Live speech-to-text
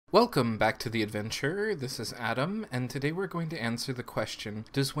Welcome back to the adventure. This is Adam, and today we're going to answer the question,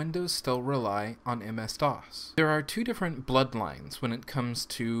 does Windows still rely on MS-DOS? There are two different bloodlines when it comes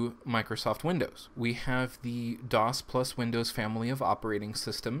to Microsoft Windows. We have the DOS plus Windows family of operating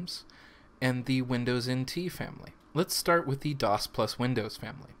systems and the Windows NT family. Let's start with the DOS plus Windows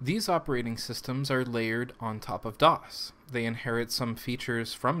family. These operating systems are layered on top of DOS. They inherit some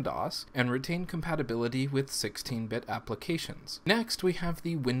features from DOS and retain compatibility with 16-bit applications. Next, we have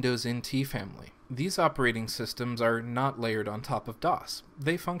the Windows NT family. These operating systems are not layered on top of DOS.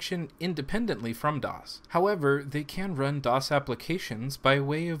 They function independently from DOS. However, they can run DOS applications by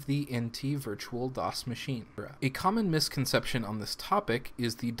way of the NT virtual DOS machine. A common misconception on this topic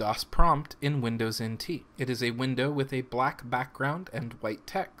is the DOS prompt in Windows NT. It is a window with a black background and white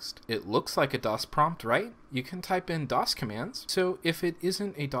text. It looks like a DOS prompt, right? You can type in DOS commands, so if it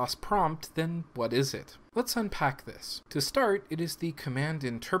isn't a DOS prompt, then what is it? Let's unpack this. To start, it is the command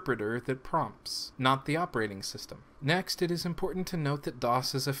interpreter that prompts, not the operating system. Next, it is important to note that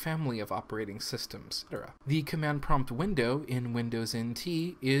DOS is a family of operating systems, etc. The command prompt window in Windows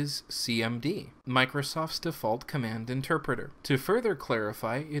NT is CMD, Microsoft's default command interpreter. To further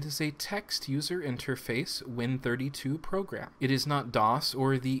clarify, it is a text user interface Win32 program. It is not DOS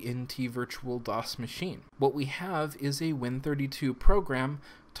or the NT virtual DOS machine. What we have is a Win32 program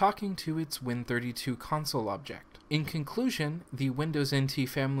talking to its Win32 console object. In conclusion, the Windows NT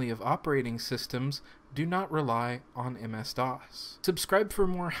family of operating systems do not rely on MS-DOS. Subscribe for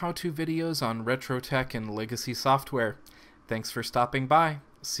more how-to videos on retro tech and legacy software. Thanks for stopping by.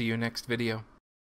 See you next video.